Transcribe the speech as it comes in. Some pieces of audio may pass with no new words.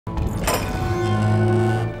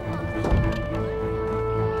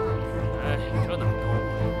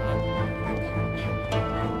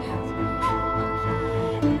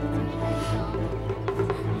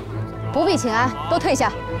必请安，都退下。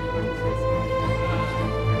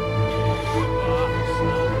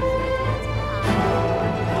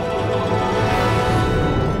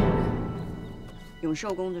永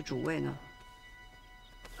寿宫的主位呢？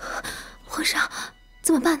皇上，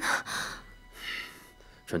怎么办呢？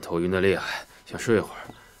朕头晕的厉害，想睡一会儿。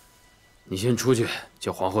你先出去，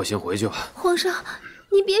叫皇后先回去吧。皇上，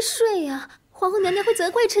你别睡呀，皇后娘娘会责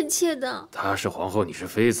怪臣妾的。她是皇后，你是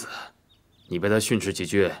妃子，你被她训斥几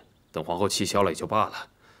句，等皇后气消了也就罢了。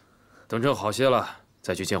等朕好些了，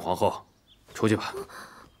再去见皇后。出去吧。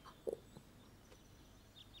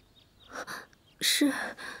是。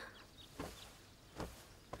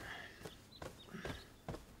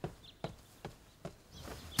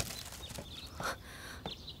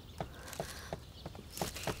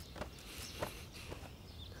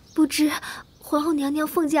 不知皇后娘娘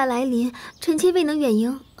凤驾来临，臣妾未能远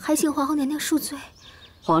迎，还请皇后娘娘恕罪。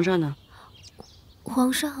皇上呢？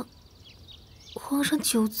皇上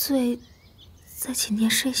酒醉，在寝殿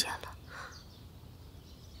睡下了。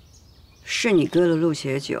是你割了鹿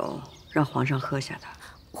血酒，让皇上喝下的。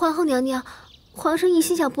皇后娘娘，皇上一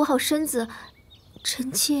心想补好身子，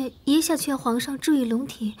臣妾也想劝皇上注意龙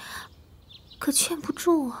体，可劝不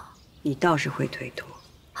住啊。你倒是会推脱。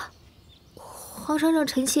 皇上让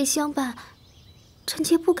臣妾相伴，臣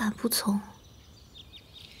妾不敢不从。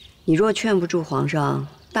你若劝不住皇上，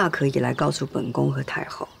大可以来告诉本宫和太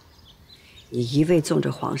后。你一味纵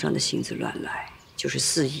着皇上的性子乱来，就是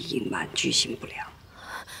肆意隐瞒，居心不良。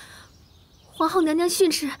皇后娘娘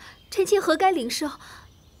训斥，臣妾何该领受？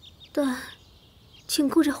但，请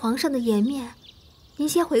顾着皇上的颜面，您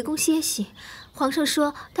先回宫歇息。皇上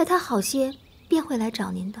说待他好些，便会来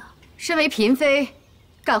找您的。身为嫔妃。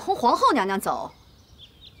 敢轰皇后娘娘走，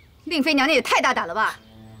令妃娘娘也太大胆了吧！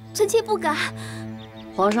臣妾不敢。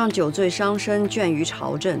皇上酒醉伤身，倦于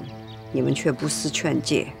朝政，你们却不思劝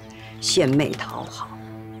诫，献媚讨好，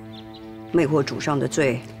魅惑主上的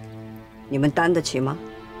罪，你们担得起吗？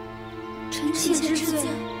臣妾知罪。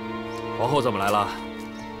皇后怎么来了？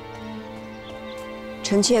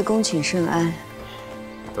臣妾恭请圣安。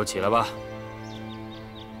都起来吧。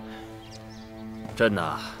朕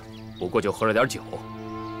呐，不过就喝了点酒。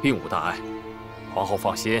 并无大碍，皇后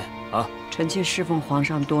放心啊。臣妾侍奉皇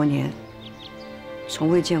上多年，从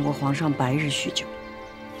未见过皇上白日酗酒。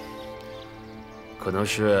可能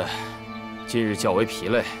是今日较为疲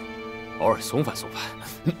累，偶尔松反松反。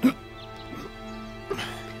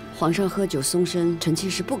皇上喝酒松身，臣妾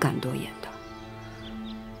是不敢多言的。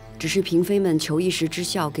只是嫔妃们求一时之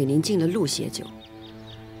效，给您进了鹿血酒。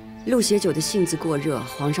鹿血酒的性子过热，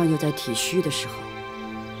皇上又在体虚的时候。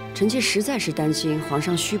 臣妾实在是担心皇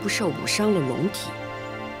上虚不受补，伤了龙体。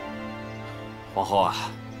皇后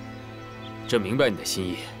啊，朕明白你的心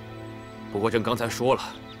意，不过朕刚才说了，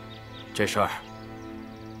这事儿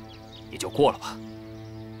也就过了吧。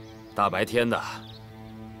大白天的，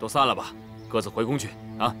都散了吧，各自回宫去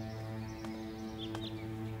啊。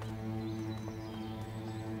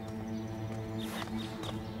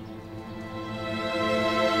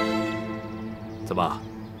怎么？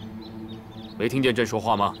 没听见朕说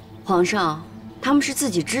话吗？皇上，他们是自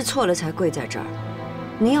己知错了才跪在这儿，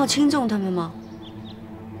您要轻纵他们吗？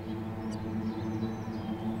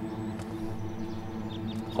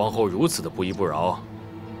皇后如此的不依不饶，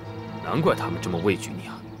难怪他们这么畏惧你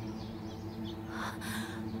啊！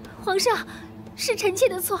皇上，是臣妾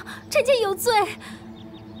的错，臣妾有罪。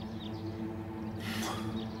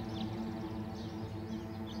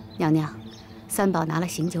娘娘，三宝拿了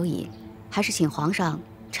醒酒饮，还是请皇上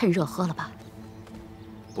趁热喝了吧。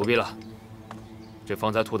 不必了，这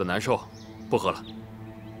方才吐的难受，不喝了。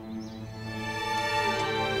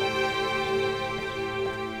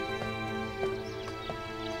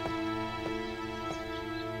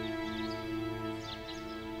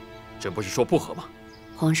朕不是说不喝吗？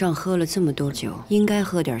皇上喝了这么多酒，应该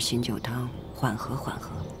喝点醒酒汤，缓和缓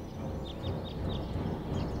和。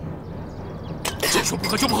朕说不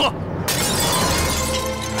喝就不喝。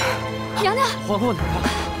娘娘，皇后娘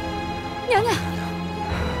娘，娘娘。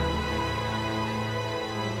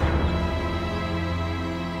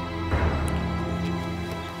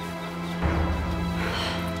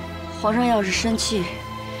 皇上要是生气，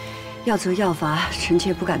要责要罚，臣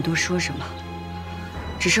妾不敢多说什么。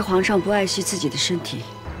只是皇上不爱惜自己的身体，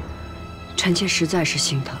臣妾实在是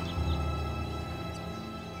心疼。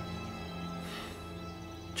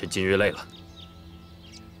朕今日累了，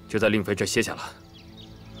就在令妃这歇下了。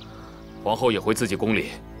皇后也回自己宫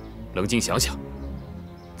里，冷静想想，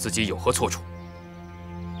自己有何错处。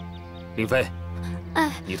令妃，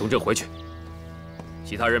哎，你同朕回去，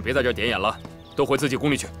其他人别在这点眼了，都回自己宫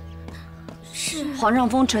里去。 是。皇上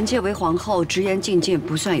封臣妾为皇后，直言进谏，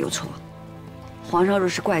不算有错。皇上若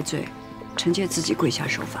是怪罪，臣妾自己跪下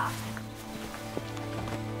受罚。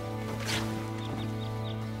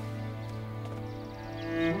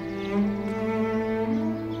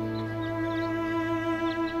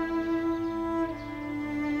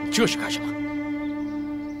你这是干什么？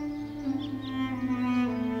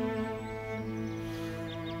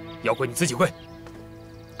要跪你自己跪。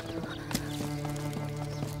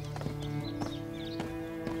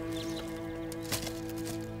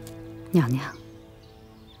 娘娘，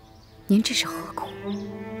您这是何苦？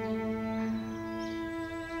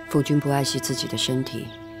夫君不爱惜自己的身体，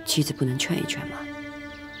妻子不能劝一劝吗？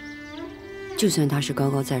就算他是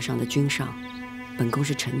高高在上的君上，本宫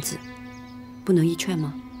是臣子，不能一劝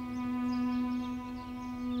吗？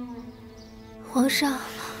皇上，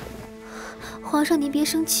皇上您别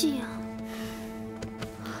生气啊。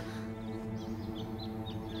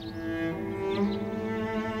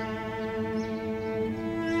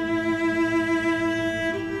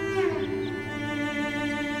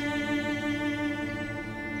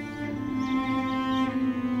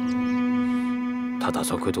 他打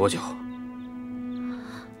算跪多久？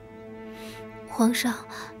皇上，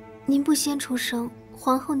您不先出声，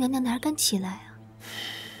皇后娘娘哪敢起来啊？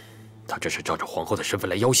他这是仗着皇后的身份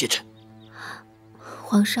来要挟朕。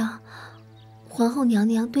皇上，皇后娘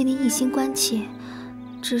娘对您一心关切，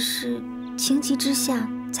只是情急之下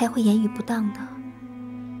才会言语不当的。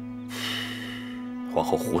皇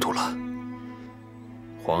后糊涂了，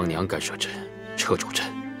皇娘干涉朕，掣肘朕，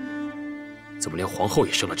怎么连皇后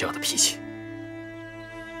也生了这样的脾气？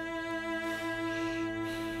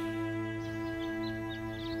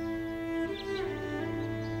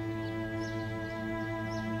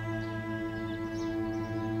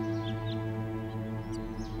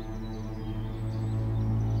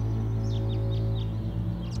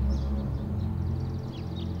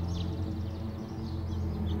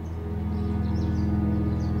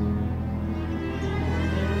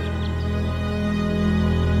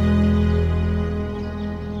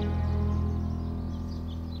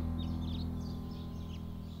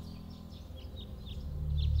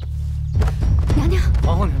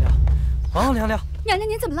 皇后娘娘，娘娘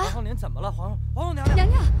您怎么了？皇后您怎么了？皇后娘娘，娘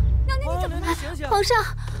娘，娘娘你怎么了？醒醒！皇上，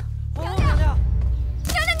皇后娘娘，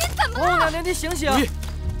娘娘您怎么了？皇后娘娘，您醒醒！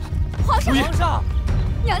皇上，皇上，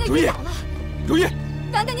娘娘晕倒了。如懿，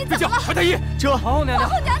娘娘您怎么了？快太医！这皇后娘娘，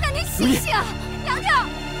皇后娘娘您醒醒！娘娘，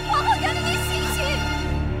皇后娘娘您醒醒！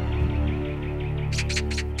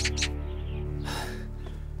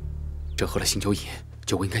朕喝了醒酒饮，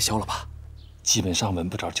酒味应该消了吧？基本上闻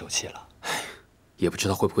不着酒气了。 也不知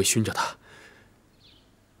道会不会熏着他，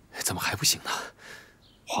怎么还不醒呢？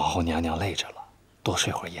皇后娘娘累着了，多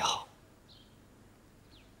睡会儿也好。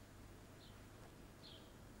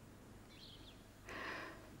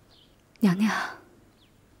娘娘，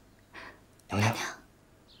娘娘，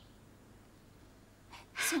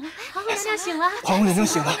醒了，皇后娘娘醒了，皇后娘娘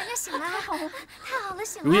醒了，皇后娘娘醒了，太好了，太好了，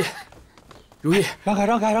醒了。如懿，如懿，让开，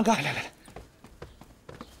让开，让开，来来来。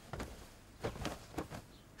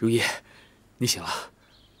如懿。 你醒了，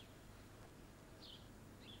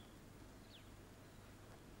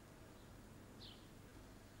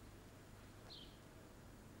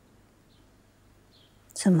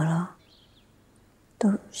怎么了？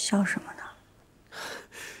都笑什么呢？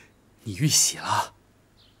你遇喜了。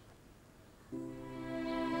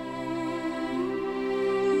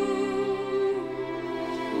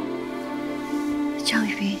江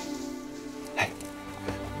雨冰，哎，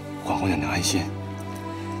皇后娘娘安心，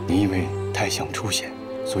您因为 太相出现，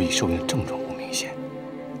所以受孕症状不明显，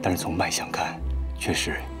但是从脉象看，却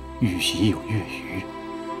是遇喜有月余。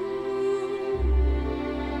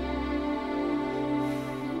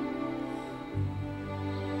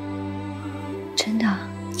真的？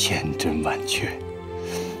千真万确。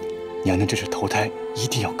娘娘这是头胎，一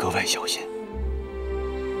定要格外小心。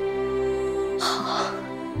好。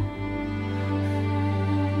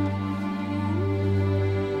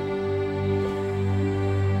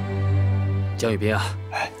 江雨冰啊，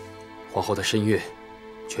哎，皇后的身孕，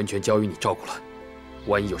全权交于你照顾了。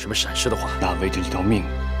万一有什么闪失的话，那为朕这条命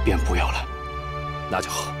便不要了。那就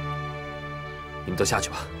好。你们都下去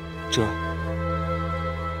吧。这，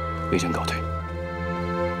微臣告退。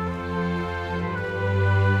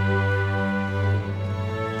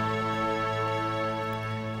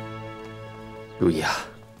如懿啊，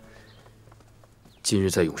今日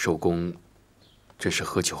在永寿宫，真是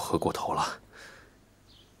喝酒喝过头了。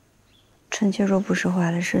 臣妾若不是怀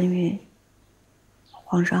了身孕，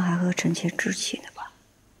皇上还和臣妾置气呢吧？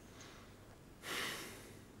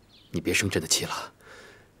你别生朕的气了，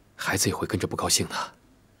孩子也会跟着不高兴的。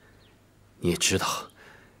你也知道，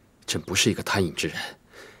朕不是一个贪淫之人，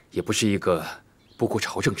也不是一个不顾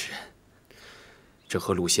朝政之人。朕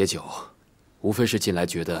和陆协九，无非是近来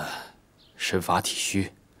觉得身乏体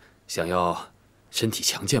虚，想要身体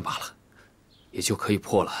强健罢了，也就可以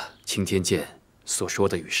破了青天剑所说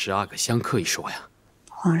的与12个相克一说呀。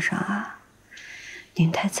皇上啊，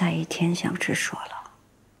您太在意天象之说了。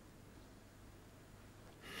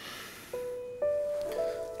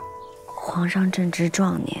皇上正值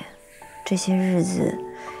壮年，这些日子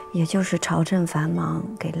也就是朝政繁忙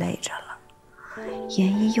给累着了。延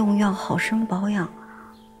医用药，好生保养，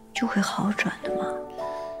就会好转的嘛。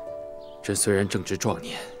朕虽然正值壮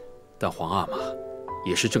年，但皇阿玛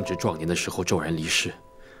也是正值壮年的时候骤然离世。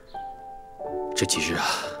这几日啊，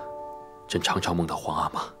朕常常梦到皇阿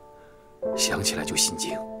玛，想起来就心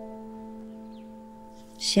惊。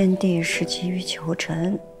先帝是急于求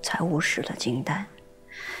成，才误食了金丹。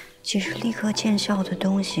其实立刻见效的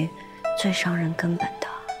东西，最伤人根本的。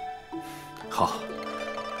好，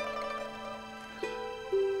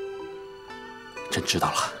朕知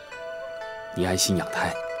道了。你安心养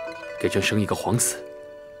胎，给朕生一个皇子，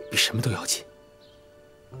比什么都要紧。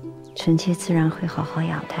臣妾自然会好好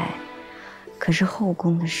养胎，可是后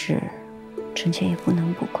宫的事，臣妾也不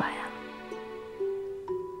能不管啊。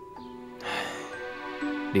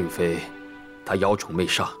令妃，她邀宠媚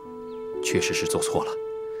上，确实是做错了。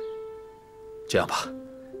这样吧，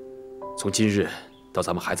从今日到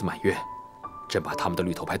咱们孩子满月，朕把他们的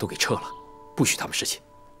绿头牌都给撤了，不许他们侍寝，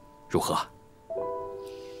如何？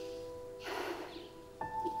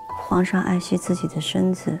皇上爱惜自己的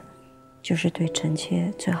身子，就是对臣妾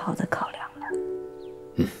最好的考量。